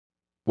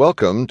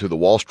Welcome to the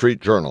Wall Street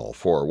Journal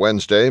for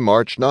Wednesday,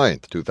 March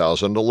 9th,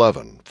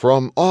 2011,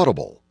 from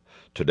Audible.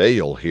 Today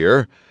you'll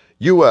hear,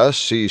 U.S.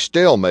 sees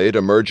stalemate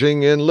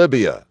emerging in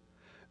Libya,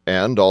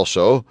 and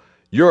also,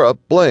 Europe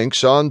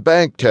blinks on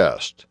bank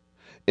test.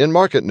 In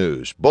market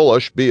news,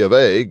 bullish B of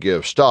A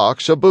gives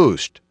stocks a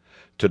boost.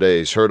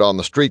 Today's Heard on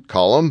the Street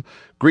column,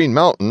 Green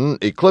Mountain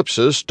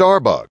eclipses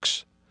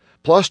Starbucks.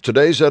 Plus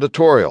today's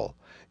editorial,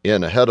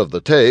 in Ahead of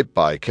the Tape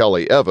by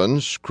Kelly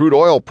Evans, crude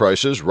oil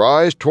prices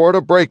rise toward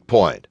a break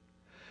point.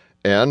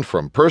 And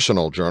from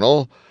Personal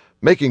Journal,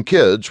 making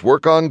kids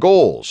work on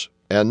goals,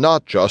 and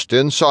not just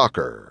in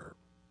soccer.